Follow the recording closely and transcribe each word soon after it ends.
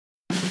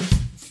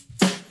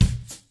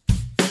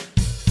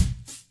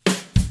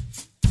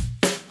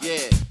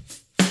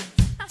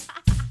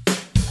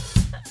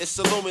It's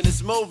the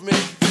luminous movement.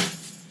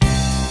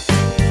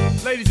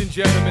 Ladies and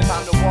gentlemen,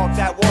 Time to walk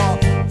that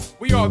walk.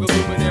 we are the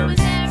Luminaries.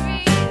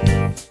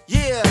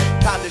 Yeah,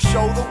 time to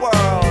show the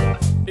world.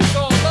 It's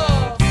all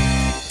love.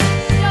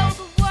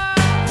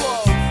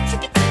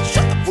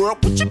 Shut the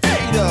world, put your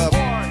feet up.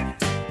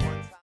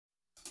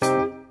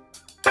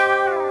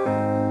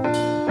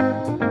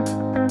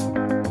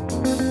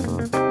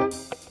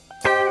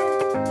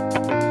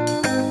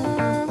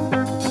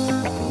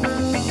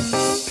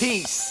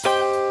 Peace,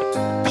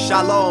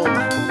 shalom,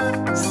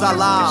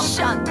 salam,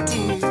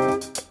 Shanti.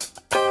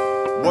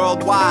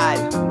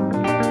 worldwide.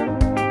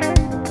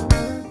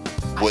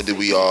 What do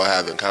we all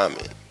have in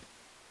common?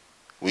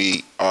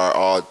 We are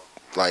all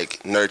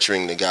like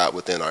nurturing the God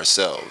within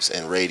ourselves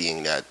and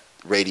radiating that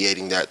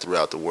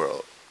throughout the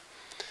world.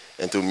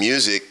 And through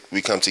music,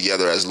 we come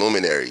together as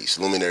luminaries.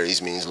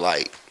 Luminaries means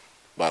light.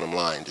 Bottom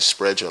line, to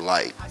spread your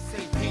light. I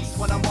say peace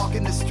when I'm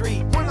walking the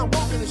street.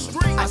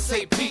 I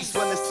say peace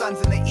when the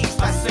sun's in the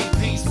east. I say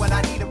peace when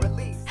I need a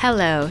release.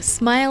 Hello,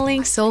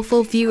 smiling,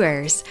 soulful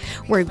viewers.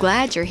 We're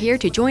glad you're here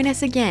to join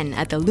us again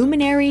at the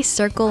Luminaries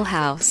Circle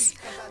House.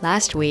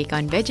 Last week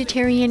on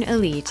Vegetarian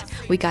Elite,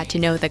 we got to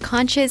know the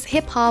conscious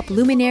hip-hop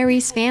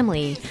Luminaries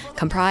family,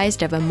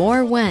 comprised of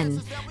Amore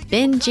One,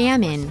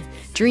 Jammin,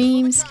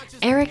 Dreams,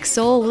 Eric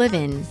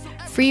SoulLivin,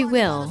 Free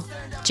Will,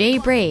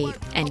 JBrave,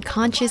 and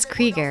Konscious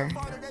Krieger.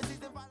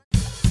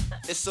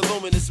 It's the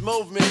luminous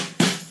movement.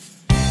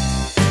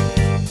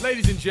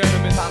 Ladies and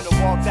gentlemen, Time to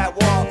walk that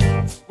walk.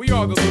 we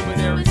are the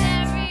Luminaries.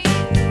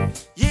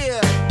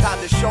 Yeah, time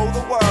to show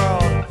the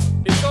world.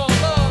 It's all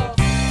love.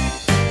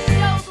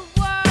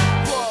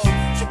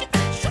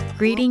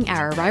 Greeting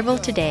our arrival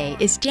today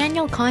is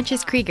Daniel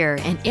Konscious Krieger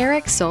and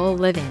Eric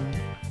SoulLivin.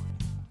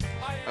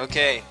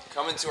 Okay,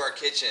 Come into our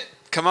kitchen.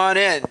 come on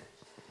in.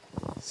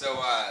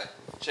 So,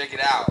 check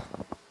it out.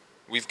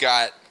 We've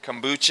got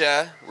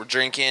kombucha. We're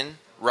drinking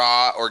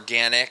raw,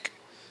 organic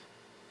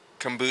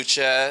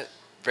kombucha.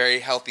 Very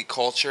healthy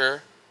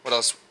culture. What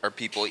else are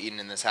people eating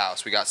in this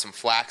house? We got some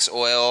flax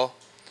oil.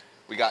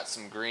 We got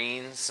some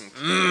greens. Some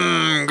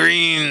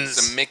Greens.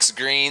 Some mixed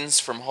greens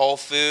from Whole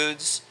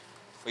Foods.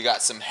 We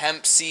got some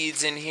hemp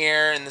seeds in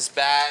here in this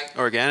bag.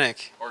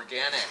 Organic.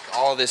 Organic.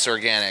 All this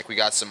organic. We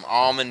got some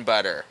almond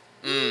butter.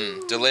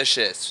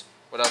 Delicious.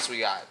 What else we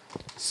got?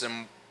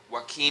 Some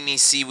wakame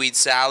seaweed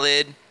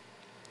salad.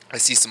 I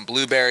see some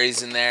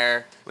blueberries in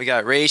there. We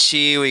got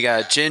reishi, we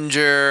got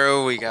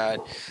ginger, we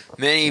got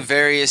many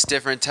various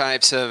different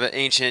types of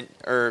ancient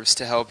herbs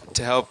to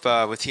help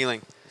with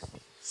healing.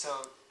 So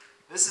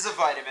this is a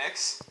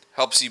Vitamix.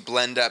 Helps you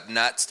blend up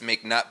nuts to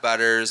make nut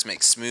butters,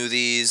 make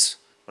smoothies.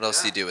 What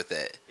else do you do with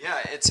it? Yeah,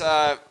 it's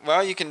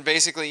well, you can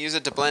basically use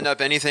it to blend up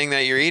anything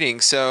that you're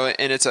eating. So,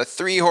 and it's a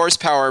 3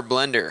 horsepower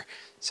blender.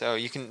 So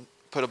you can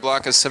put a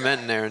block of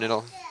cement in there and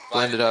it'll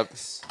blend it up.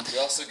 We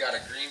also got a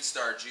Green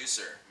Star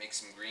juicer. Make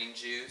some green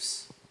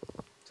juice.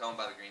 Tell them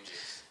about the green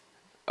juice.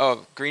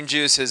 Oh, green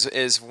juice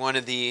is one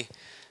of the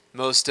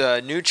most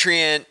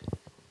nutrient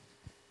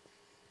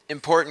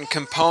important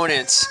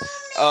components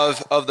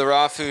of the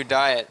raw food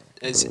diet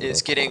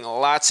is getting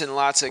lots and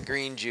lots of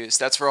green juice.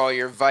 That's where all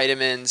your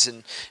vitamins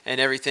and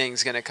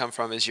everything's going to come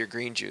from, is your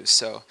green juice.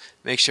 So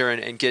make sure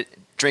and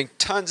drink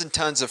tons and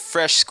tons of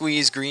fresh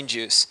squeezed green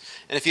juice.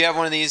 And if you have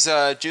one of these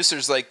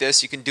juicers like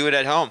this, you can do it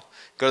at home.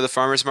 Go to the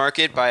farmer's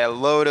market, buy a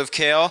load of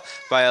kale,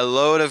 buy a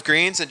load of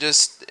greens, and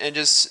just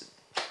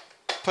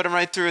put them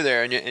right through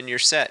there, and you're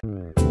set.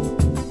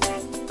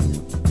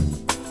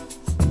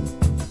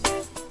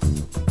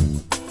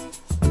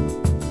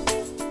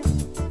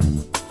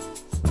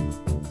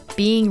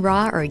 Being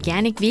raw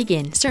organic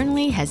vegan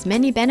certainly has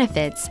many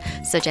benefits,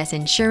 such as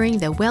ensuring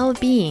the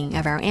well-being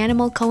of our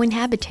animal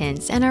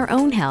co-inhabitants and our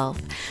own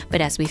health. But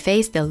as we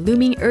face the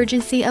looming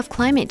urgency of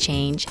climate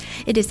change,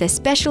 it is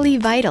especially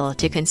vital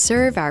to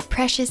conserve our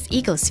precious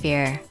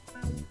ecosphere.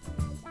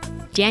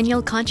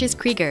 Daniel Konscious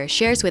Krieger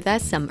shares with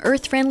us some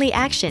earth-friendly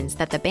actions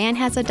that the band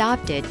has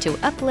adopted to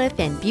uplift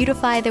and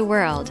beautify the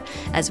world,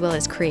 as well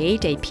as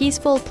create a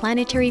peaceful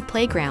planetary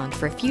playground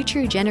for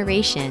future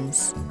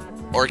generations.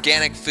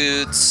 Organic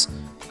foods,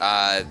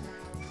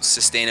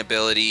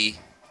 sustainability,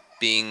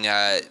 being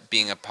a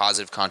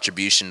positive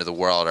contribution to the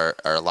world are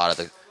a lot of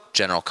the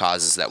general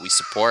causes that we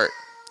support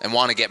and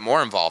want to get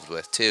more involved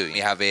with too. We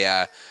have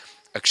a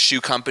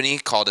shoe company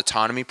called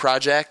Autonomy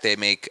Project. They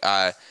make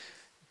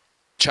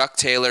Chuck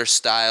Taylor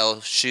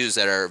style shoes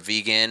that are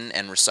vegan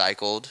and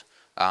recycled.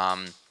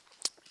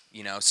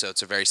 So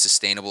it's a very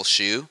sustainable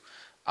shoe.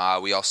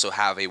 We also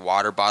have a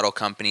water bottle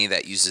company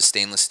that uses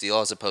stainless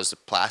steel as opposed to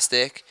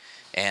plastic.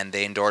 And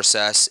they endorse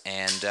us,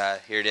 and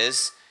here it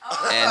is.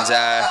 And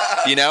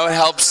it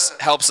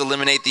helps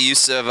eliminate the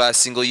use of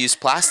single-use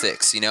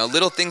plastics.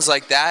 Little things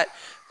like that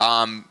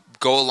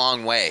go a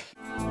long way.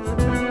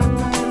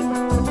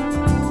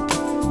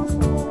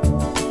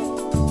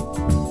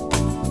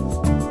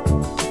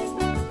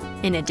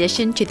 In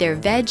addition to their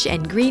veg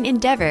and green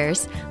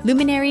endeavors,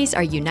 Luminaries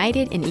are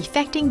united in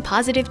effecting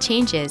positive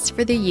changes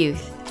for the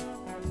youth.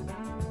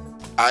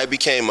 I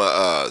became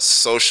a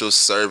social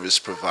service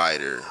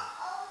provider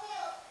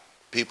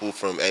people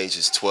from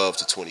ages 12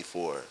 to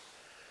 24,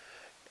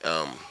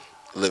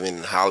 living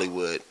in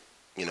Hollywood,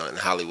 in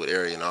the Hollywood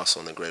area and also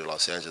in the greater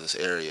Los Angeles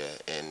area.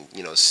 And,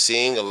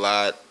 seeing a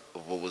lot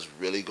of what was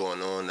really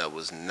going on that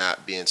was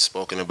not being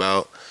spoken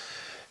about,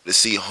 to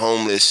see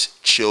homeless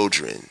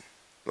children,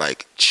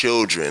 like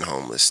children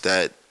homeless,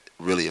 that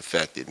really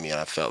affected me, and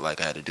I felt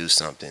like I had to do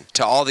something.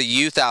 To all the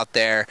youth out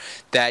there,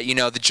 that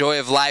the joy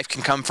of life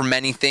can come from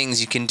many things.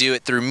 You can do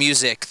it through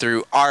music,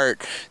 through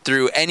art,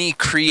 through any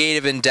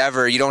creative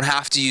endeavor. You don't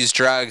have to use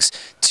drugs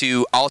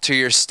to alter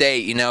your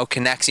state,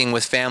 connecting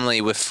with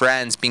family, with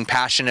friends, being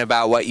passionate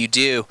about what you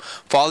do.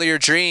 Follow your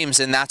dreams,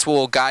 and that's what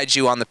will guide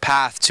you on the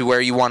path to where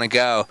you want to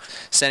go.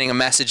 Sending a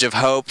message of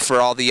hope for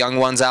all the young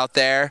ones out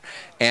there,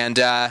 and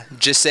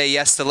just say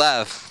yes to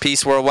love.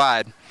 Peace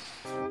worldwide.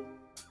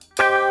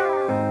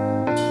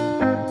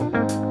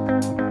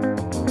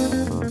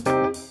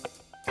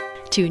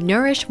 To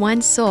nourish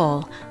one's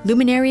soul,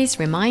 Luminaries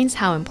reminds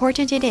how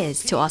important it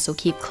is to also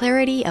keep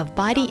clarity of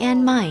body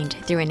and mind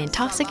through an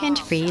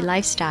intoxicant-free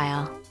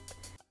lifestyle.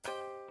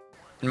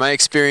 In my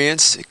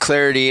experience,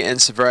 clarity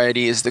and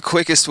sobriety is the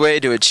quickest way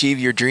to achieve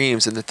your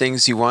dreams and the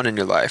things you want in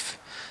your life.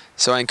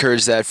 So I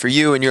encourage that for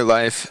you in your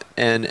life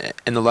and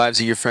in the lives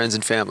of your friends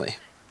and family.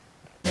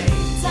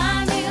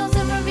 Time heals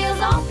and reveals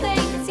all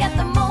things, yet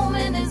the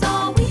moment is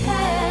all we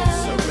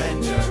have.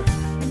 Surrender.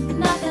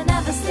 Nothing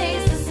ever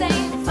stays the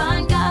same.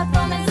 Find God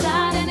from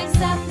inside and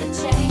accept the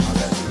change. I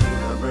let the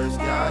universe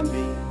guide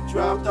me.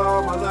 Dropped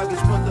all my luggage,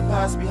 put the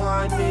past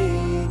behind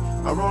me.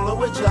 I'm rolling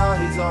with Jah,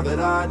 he's all that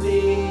I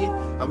need.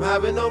 I'm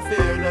having no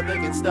fear,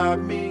 nothing can stop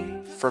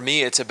me. For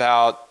me, it's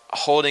about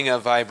holding a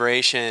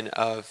vibration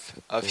of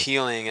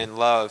healing and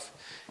love,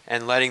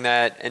 and letting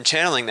that and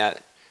channeling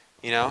that,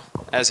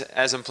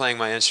 as I'm playing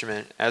my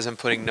instrument, as I'm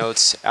putting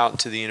notes out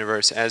into the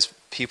universe, as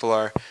people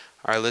are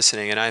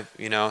listening, and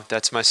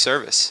that's my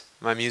service.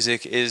 My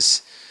music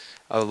is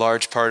a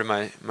large part of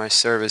my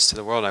service to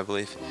the world, I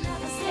believe.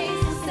 Never stays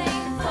the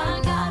same.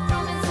 Find God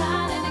from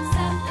inside and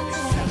accept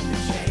the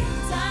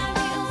change. Time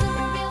heals and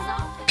reveals all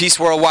things. Peace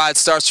worldwide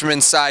starts from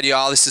inside,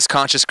 y'all. This is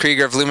Konscious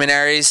Krieger of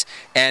Luminaries,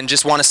 and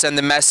just want to send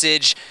the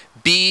message: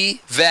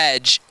 be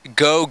veg,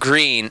 go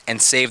green, and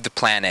save the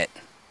planet.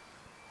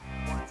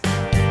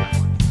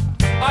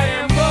 I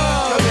am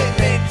love,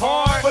 Commitment,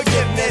 heart,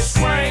 forgiveness,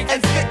 strength,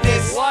 and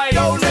fitness. light.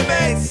 No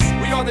limits.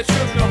 We are the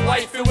children of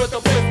light filled with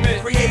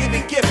upliftment. Creative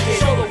and gifted.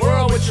 Show the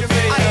world what you're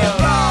made I am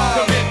of.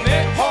 love.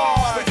 Commitment,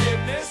 Heart.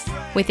 forgiveness.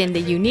 Within the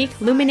unique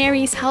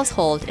Luminaries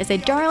household is a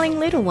darling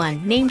little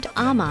one named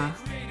Amma.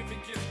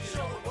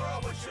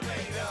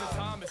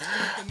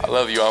 I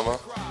love you, Amma.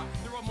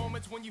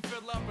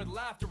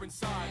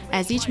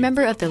 As each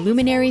member of the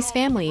Luminaries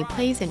family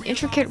plays an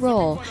intricate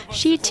role,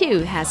 she too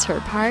has her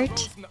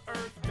part.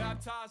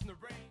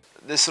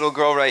 This little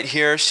girl right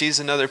here, she's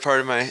another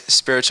part of my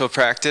spiritual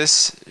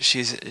practice.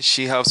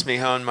 She helps me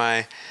hone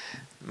my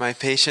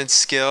patience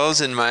skills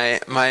and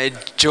my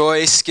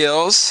joy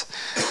skills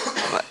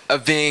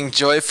of being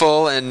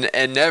joyful and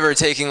never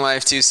taking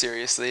life too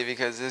seriously,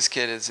 because this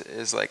kid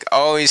is like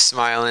always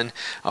smiling,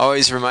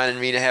 always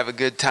reminding me to have a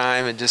good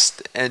time and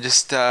just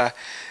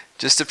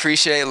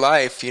appreciate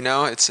life.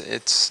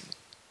 It's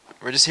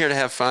we're just here to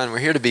have fun. We're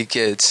here to be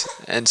kids,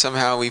 and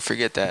somehow we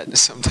forget that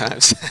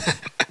sometimes.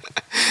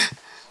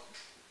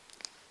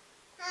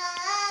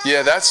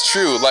 Yeah, that's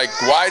true. Like,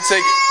 why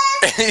take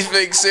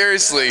anything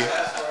seriously?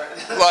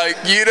 Like,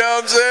 you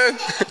know what I'm saying?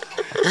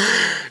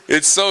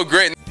 It's so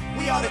great.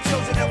 We are the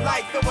children of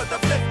light filled with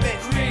upliftment.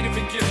 Creative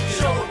and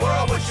gifted. Show the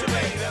world what you're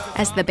made of.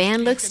 As the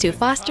band looks to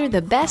foster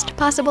the best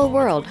possible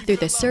world through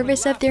the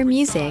service of their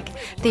music,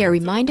 they are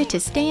reminded to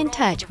stay in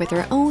touch with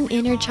their own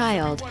inner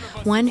child,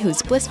 one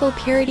whose blissful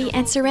purity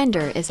and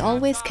surrender is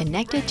always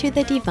connected to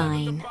the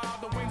divine.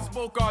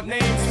 Spoke our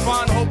names,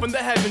 find hope in the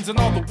heavens and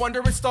all the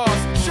wondrous stars.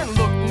 Shouldn't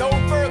look no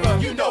further.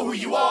 You know who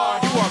you are.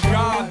 You are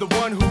God, the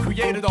one who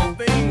created all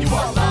things. You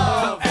are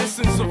love. The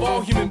essence of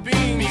all human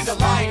beings. Be the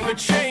light, the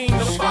change,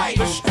 the fight,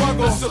 the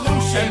struggle, the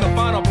solution, and the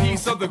final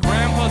piece of the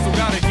grand puzzle.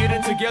 Gotta get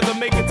it together,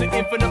 make it to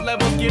infinite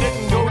levels. Get it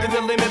and go to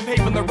the limit,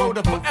 paving the road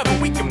to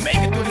forever. We can make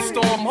it through the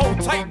storm.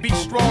 Hold tight, be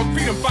strong.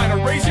 Freedom fighter,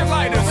 raise your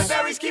lighters.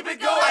 Luminaries, keep it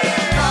going. I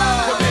am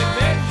love.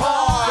 Commitment,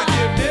 Heart.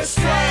 forgiveness,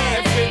 Strength.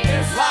 and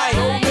fitness. Light.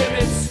 No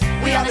limits.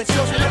 We are the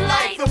children of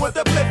light filled with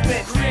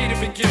upliftment.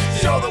 Creative and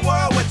gifted. Show the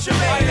world what you're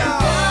made of.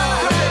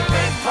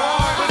 Commitment,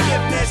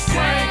 forgiveness,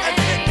 and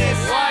fitness.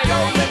 No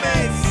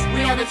limits.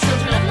 We are the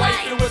children of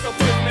light filled with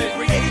upliftment.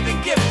 Creative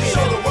and gifted.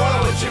 Show the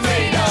world what you're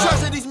made of.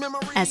 Treasure these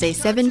memories. As a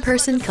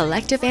 7-person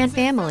collective and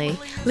family,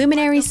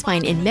 Luminaries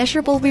find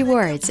immeasurable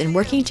rewards in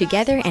working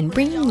together and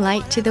bringing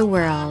light to the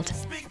world.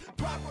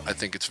 I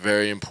think it's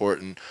very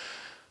important,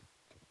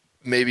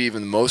 maybe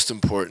even most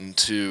important,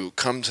 to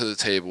come to the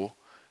table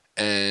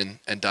and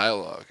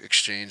dialogue,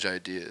 exchange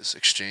ideas,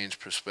 exchange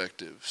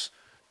perspectives.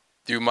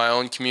 Through my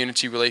own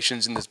community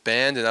relations in this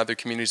band and other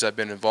communities I've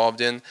been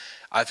involved in,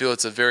 I feel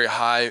it's a very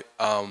high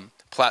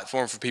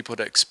platform for people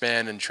to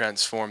expand and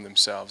transform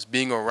themselves.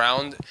 Being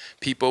around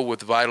people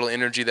with vital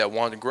energy that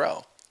want to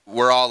grow.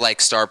 We're all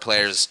like star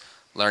players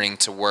learning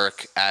to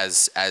work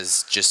as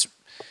just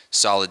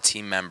solid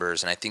team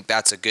members. And I think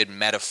that's a good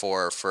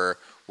metaphor for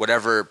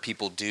whatever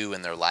people do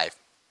in their life.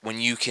 When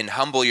you can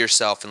humble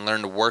yourself and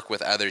learn to work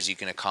with others, you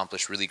can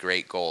accomplish really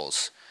great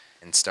goals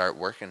and start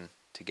working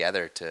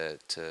together to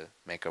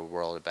make a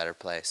world a better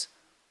place.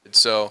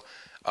 So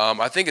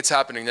I think it's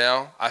happening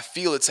now. I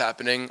feel it's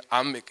happening.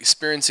 I'm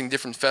experiencing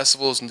different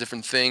festivals and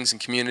different things and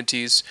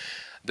communities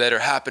that are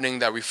happening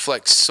that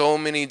reflect so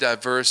many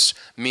diverse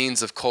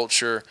means of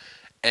culture,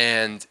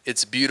 and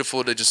it's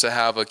beautiful to just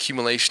have an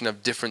accumulation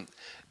of different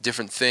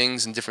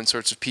things and different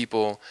sorts of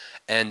people,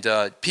 and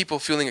people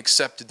feeling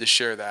accepted to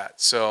share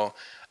that. So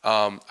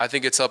I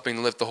think it's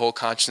helping lift the whole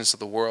consciousness of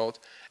the world,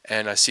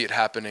 and I see it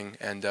happening,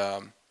 and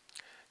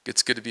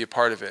it's good to be a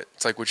part of it.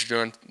 It's like what you're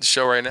doing the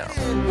show right now.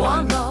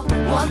 One love,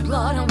 one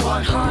blood, and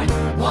one heart.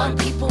 One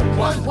people,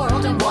 one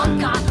world, and one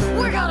God.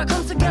 We're gonna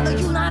come together,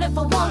 united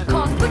for one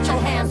cause. Put your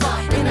hands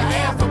up in the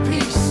air for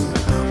peace.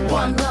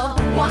 One love,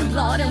 one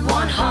blood, and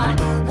one heart.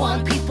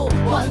 One people,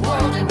 one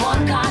world, and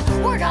one God.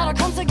 We're gonna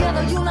come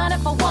together, united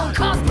for one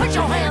cause. Put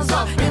your hands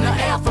up in the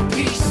air for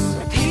peace.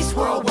 Peace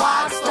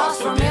worldwide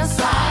starts from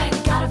inside. We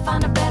gotta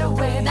find a better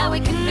way that we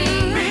can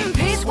be.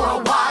 Peace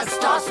worldwide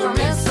starts from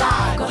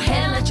inside. Go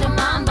ahead and let your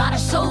mind, body,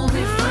 soul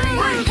be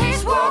free.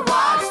 Peace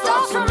worldwide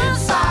starts from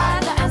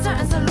inside. The answer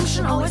and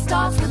solution always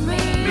starts with me.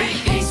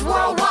 Peace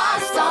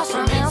worldwide starts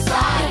from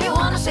inside. If you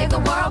wanna save the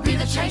world, be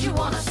the change you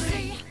wanna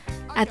see.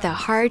 At the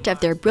heart of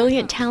their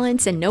brilliant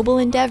talents and noble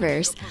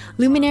endeavors,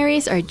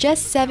 Luminaries are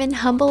just 7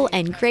 humble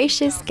and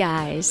gracious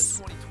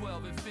guys.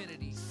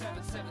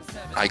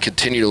 I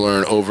continue to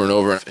learn over and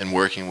over in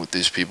working with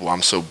these people.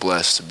 I'm so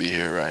blessed to be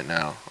here right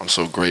now. I'm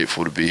so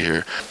grateful to be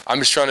here. I'm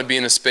just trying to be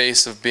in a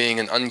space of being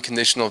an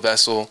unconditional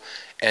vessel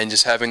and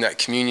just having that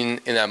communion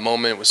in that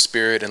moment with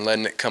spirit and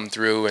letting it come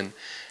through and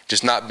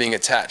just not being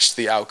attached to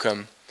the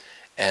outcome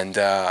and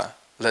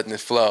letting it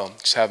flow,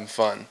 just having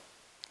fun.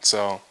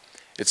 So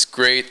it's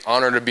great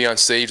honor to be on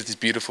stage with these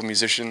beautiful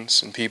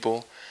musicians and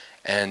people,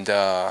 and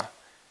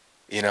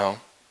you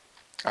know,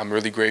 I'm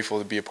really grateful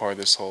to be a part of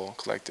this whole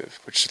collective,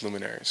 which is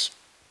Luminaries.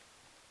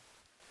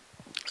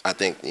 I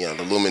think,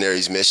 the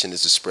Luminaries' mission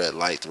is to spread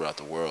light throughout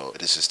the world.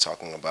 This is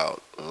talking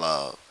about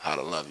love, how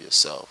to love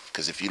yourself.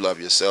 Because if you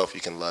love yourself,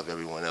 you can love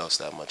everyone else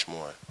that much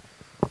more.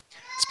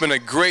 It's been a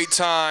great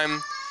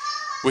time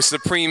with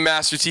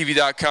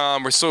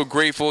SupremeMasterTV.com. We're so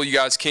grateful you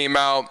guys came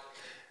out,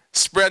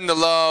 spreading the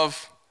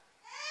love,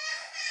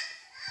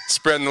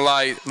 spreading the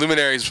light.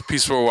 Luminaries,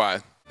 peace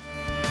worldwide.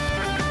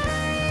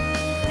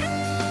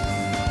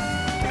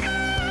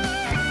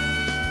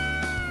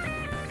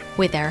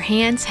 With our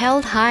hands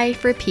held high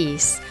for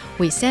peace,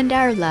 we send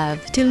our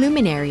love to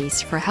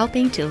Luminaries for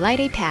helping to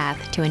light a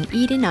path to an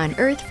Eden on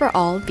earth for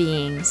all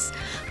beings.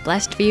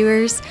 Blessed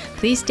viewers,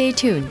 please stay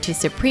tuned to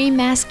Supreme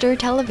Master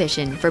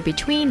Television for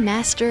Between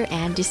Master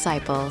and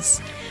Disciples.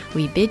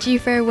 We bid you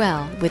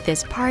farewell with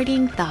this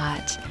parting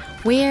thought.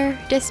 Where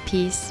does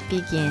peace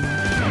begin?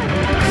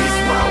 Peace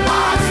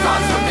worldwide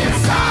starts from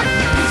inside.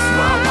 Peace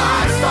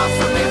worldwide starts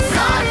from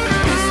inside.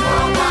 Peace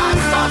worldwide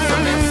starts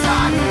from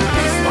inside.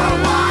 Peace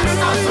worldwide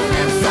starts from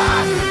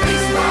inside.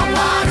 Peace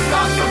worldwide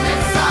starts from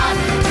inside.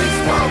 Peace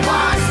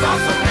worldwide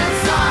starts from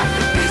inside.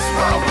 Peace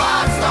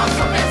worldwide starts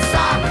from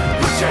inside.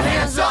 Put your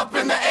hands up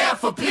in the air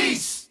for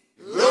peace.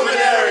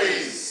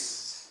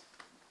 Luminaries.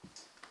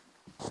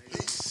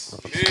 Peace.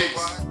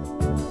 Peace.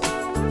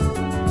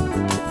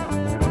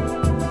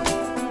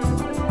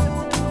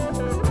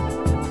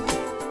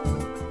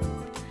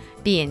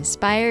 Be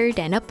inspired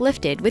and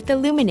uplifted with the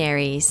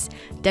Luminaries.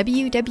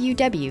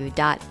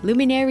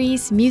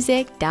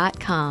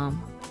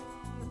 www.luminariesmusic.com.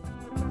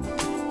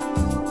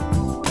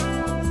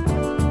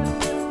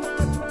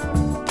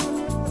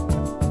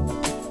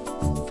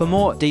 For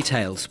more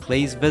details,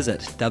 please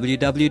visit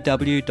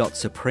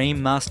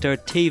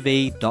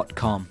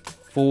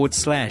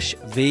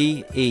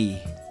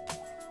www.suprememastertv.com/VE.